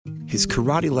his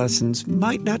karate lessons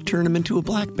might not turn him into a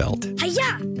black belt.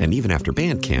 Hi-ya! And even after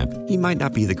band camp, he might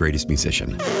not be the greatest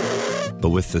musician.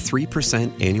 But with the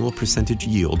 3% annual percentage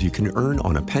yield you can earn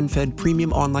on a PenFed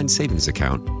premium online savings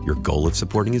account, your goal of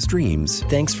supporting his dreams...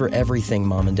 Thanks for everything,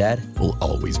 Mom and Dad. ...will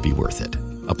always be worth it.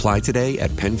 Apply today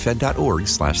at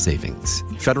PenFed.org/savings.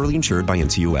 Federally insured by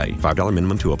NCUA. $5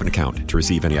 minimum to open account. To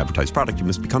receive any advertised product, you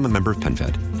must become a member of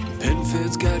PenFed.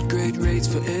 PenFed's got great rates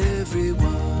for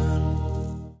everyone.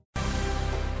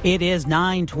 It is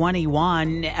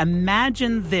 9:21.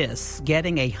 Imagine this,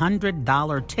 getting a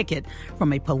 $100 ticket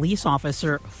from a police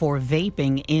officer for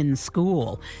vaping in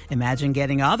school. Imagine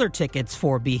getting other tickets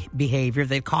for behavior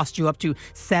that cost you up to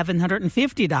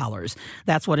 $750.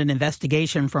 That's what an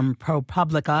investigation from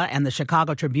ProPublica and the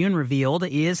Chicago Tribune revealed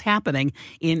is happening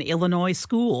in Illinois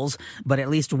schools. But at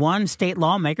least one state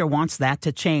lawmaker wants that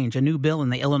to change. A new bill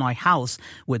in the Illinois House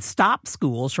would stop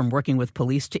schools from working with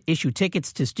police to issue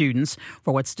tickets to students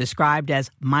for what's described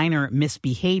as minor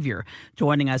misbehavior.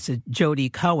 Joining us is Jody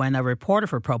Cohen, a reporter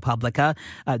for ProPublica.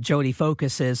 Jody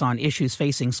focuses on issues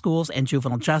facing schools and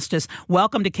juvenile justice.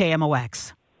 Welcome to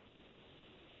KMOX.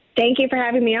 Thank you for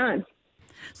having me on.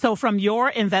 So from your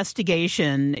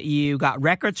investigation, you got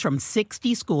records from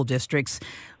 60 school districts.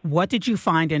 What did you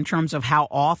find in terms of how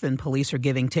often police are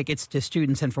giving tickets to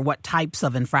students and for what types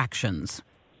of infractions?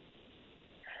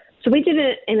 So we did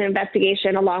an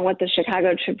investigation along with the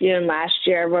Chicago Tribune last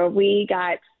year where we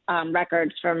got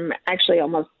records from actually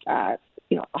almost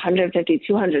 150,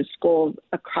 200 schools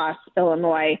across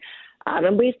Illinois.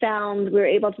 And we were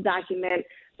able to document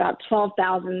about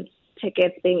 12,000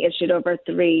 tickets being issued over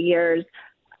 3 years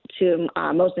to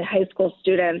mostly high school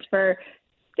students for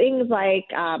things like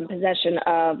possession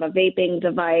of a vaping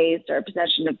device or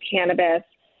possession of cannabis,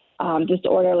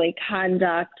 disorderly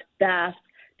conduct, theft.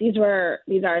 These are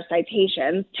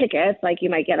citations, tickets, like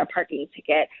you might get a parking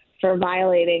ticket for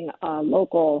violating a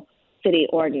local city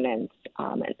ordinance.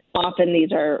 And often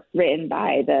these are written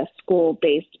by the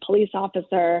school-based police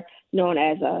officer known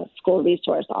as a school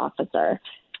resource officer.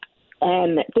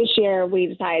 And this year we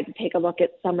decided to take a look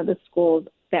at some of the schools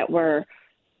that were,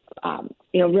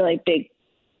 really big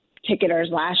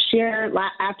ticketers last year.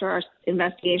 After our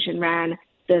investigation ran,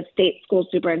 the state school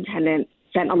superintendent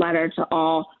sent a letter to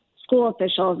all school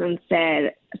officials and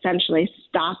said, essentially,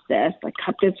 stop this,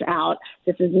 cut this out.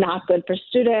 This is not good for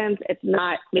students. It's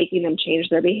not making them change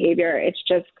their behavior. It's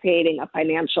just creating a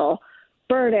financial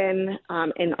burden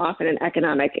and often an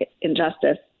economic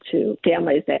injustice to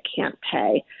families that can't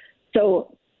pay.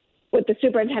 So with the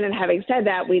superintendent having said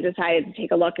that, we decided to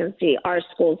take a look and see, are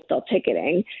schools still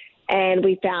ticketing? And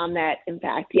we found that, in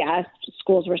fact, yes,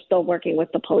 schools were still working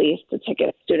with the police to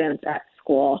ticket students at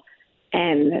school.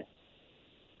 And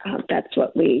that's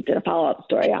what we did a follow-up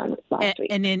story on last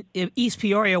week. And in East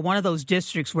Peoria, one of those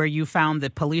districts where you found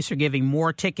that police are giving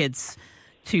more tickets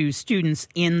to students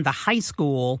in the high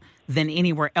school than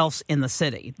anywhere else in the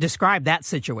city. Describe that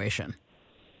situation.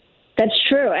 That's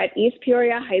true. At East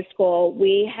Peoria High School,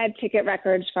 we had ticket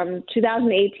records from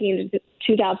 2018 to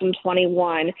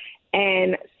 2021,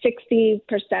 and 60%,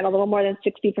 a little more than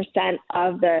 60%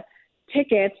 of the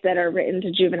tickets that are written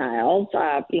to juveniles,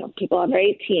 people under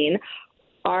 18,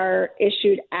 are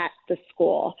issued at the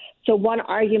school. So one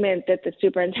argument that the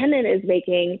superintendent is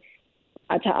making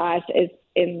to us is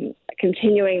in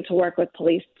continuing to work with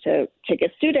police to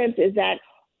ticket students is that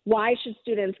why should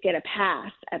students get a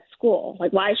pass at school?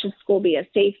 Why should school be a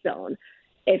safe zone?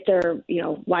 If they're,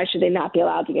 why should they not be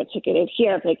allowed to get ticketed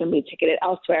here if they can be ticketed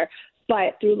elsewhere?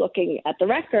 But through looking at the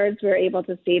records, we're able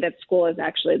to see that school is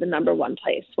actually the number one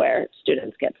place where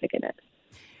students get ticketed.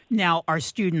 Now, are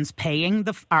students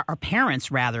are parents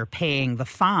rather paying the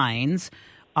fines,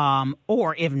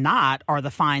 or if not, are the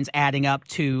fines adding up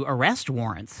to arrest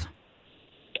warrants?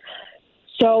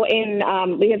 So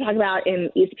we can talk about in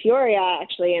East Peoria,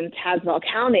 actually in Tazewell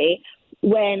County,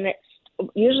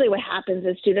 usually what happens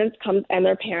is students come and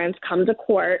their parents come to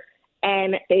court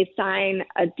and they sign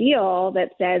a deal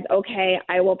that says, okay,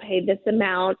 I will pay this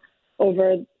amount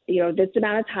over, this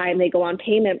amount of time. They go on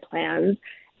payment plans,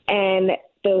 and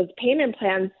those payment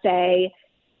plans say,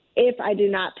 if I do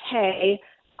not pay,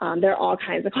 there are all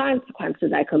kinds of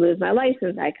consequences. I could lose my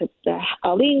license.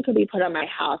 A lien could be put on my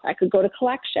house. I could go to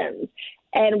collections.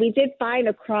 And we did find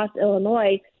across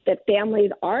Illinois that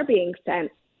families are being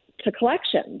sent to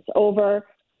collections over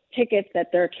tickets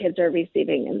that their kids are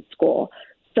receiving in school.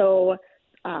 So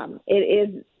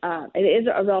it is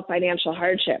a real financial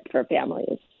hardship for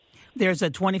families. There's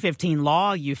a 2015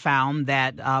 law you found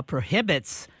that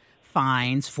prohibits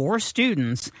fines for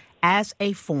students as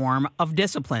a form of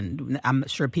discipline. I'm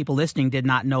sure people listening did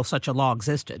not know such a law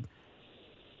existed.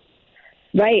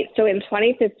 Right. So in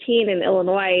 2015 in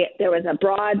Illinois, there was a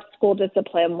broad school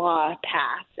discipline law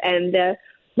passed. And the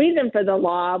reason for the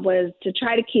law was to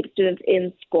try to keep students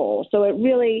in school. So it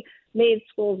really made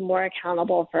schools more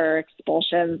accountable for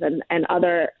expulsions and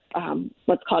other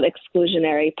what's called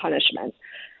exclusionary punishments.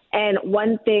 And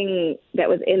one thing that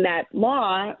was in that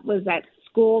law was that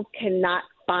schools cannot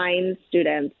fine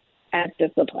students as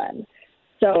discipline.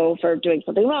 So for doing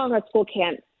something wrong, a school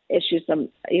can't issue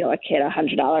a kid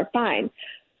 $100 fine.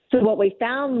 So what we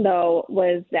found, though,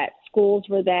 was that schools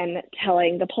were then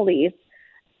telling the police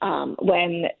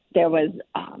when there was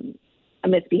a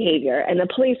misbehavior, and the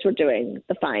police were doing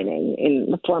the fining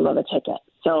in the form of a ticket.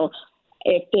 So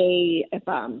if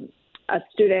a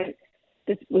student,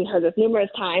 we heard this numerous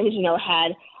times,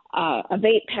 had a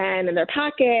vape pen in their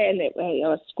pocket, and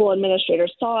a school administrator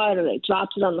saw it, or they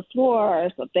dropped it on the floor or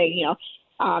something,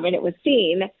 and it was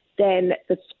seen, then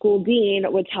the school dean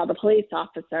would tell the police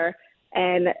officer,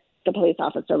 and the police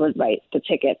officer would write the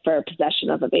ticket for possession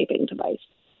of a vaping device.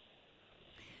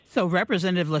 So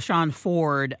Representative LaShawn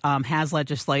Ford has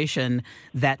legislation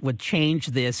that would change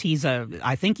this.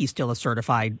 I think he's still a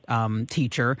certified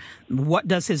teacher. What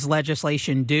does his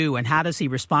legislation do, and how does he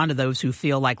respond to those who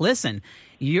feel like, listen,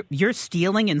 you're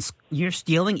stealing,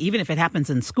 even if it happens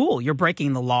in school, you're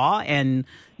breaking the law, and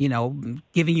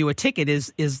giving you a ticket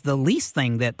is the least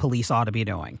thing that police ought to be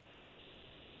doing.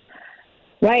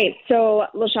 Right. So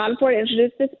LaShawn Ford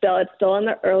introduced this bill. It's still in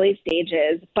the early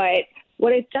stages, but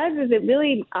what it does is it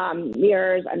really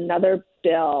mirrors another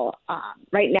bill.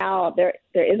 Right now, there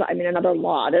is another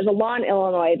law. There's a law in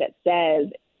Illinois that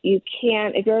says if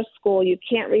you're a school, you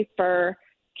can't refer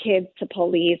kids to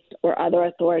police or other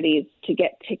authorities to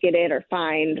get ticketed or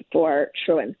fined for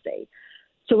truancy.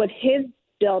 So what his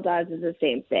bill does is the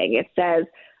same thing. It says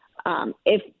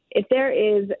if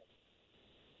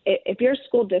your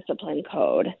school discipline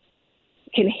code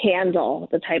can handle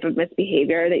the type of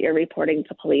misbehavior that you're reporting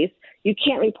to police, you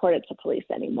can't report it to police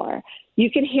anymore.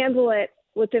 You can handle it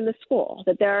within the school,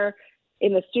 that there are,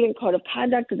 in the student code of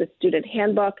conduct or the student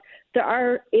handbook, there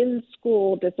are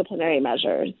in-school disciplinary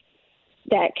measures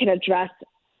that can address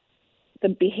the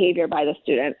behavior by the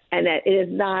student, and that it is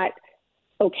not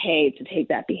okay to take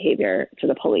that behavior to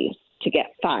the police to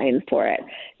get fined for it.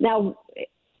 Now,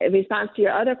 in response to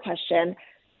your other question,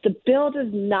 the bill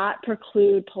does not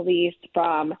preclude police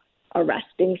from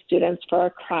arresting students for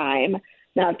a crime.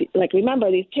 Now,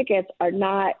 remember, these tickets are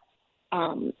not,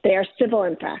 they are civil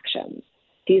infractions.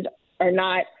 These are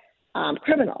not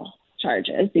criminal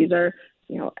charges. These are,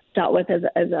 dealt with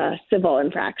as a civil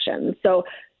infraction. So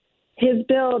his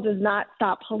bill does not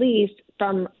stop police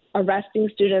from arresting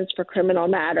students for criminal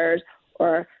matters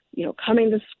or,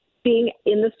 being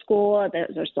in the school.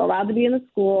 They're still allowed to be in the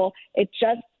school. It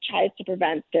just tries to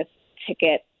prevent this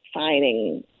ticket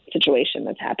fining situation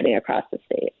that's happening across the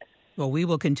state. Well, we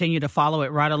will continue to follow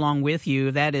it right along with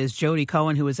you. That is Jody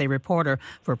Cohen, who is a reporter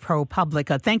for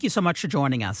ProPublica. Thank you so much for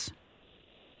joining us.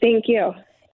 Thank you.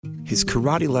 His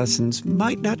karate lessons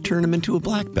might not turn him into a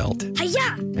black belt.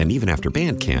 Hi-ya! And even after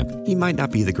band camp, he might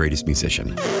not be the greatest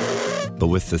musician. But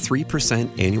with the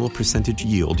 3% annual percentage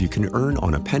yield you can earn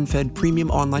on a PenFed premium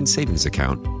online savings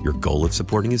account, your goal of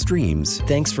supporting his dreams...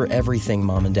 Thanks for everything,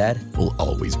 Mom and Dad. ...will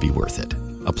always be worth it.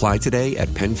 Apply today at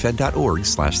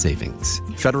PenFed.org/savings.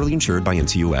 Federally insured by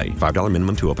NCUA. $5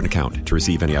 minimum to open account. To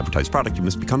receive any advertised product, you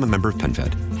must become a member of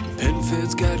PenFed.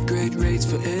 PenFed's got great rates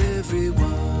for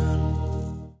everyone.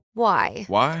 Why?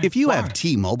 If you have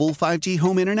T-Mobile 5G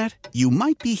home internet, you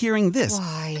might be hearing this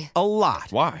a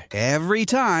lot. Why? Every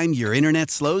time your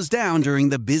internet slows down during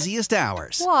the busiest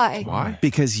hours. Why?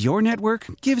 Because your network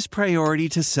gives priority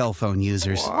to cell phone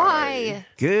users. Why?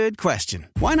 Good question.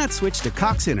 Why not switch to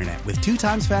Cox Internet with 2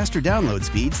 times faster download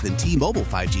speeds than T-Mobile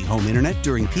 5G home internet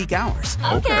during peak hours?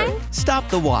 Okay. Stop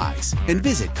the whys and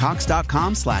visit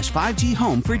cox.com/5G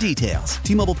home for details.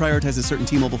 T-Mobile prioritizes certain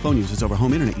T-Mobile phone users over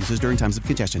home internet users during times of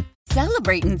congestion.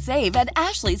 Celebrate and save at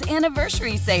Ashley's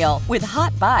Anniversary Sale. With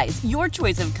Hot Buys, your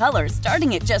choice of colors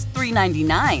starting at just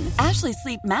 $3.99. Ashley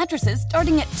Sleep mattresses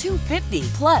starting at $2.50.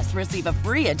 Plus, receive a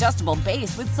free adjustable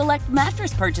base with select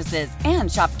mattress purchases.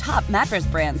 And shop top mattress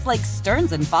brands like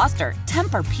Stearns & Foster,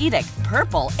 Tempur-Pedic,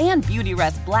 Purple, and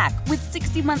Beautyrest Black with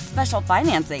 60-month special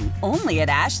financing. Only at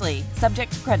Ashley.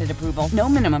 Subject to credit approval. No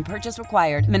minimum purchase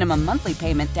required. Minimum monthly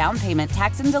payment, down payment,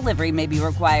 tax, and delivery may be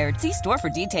required. See store for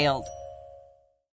details.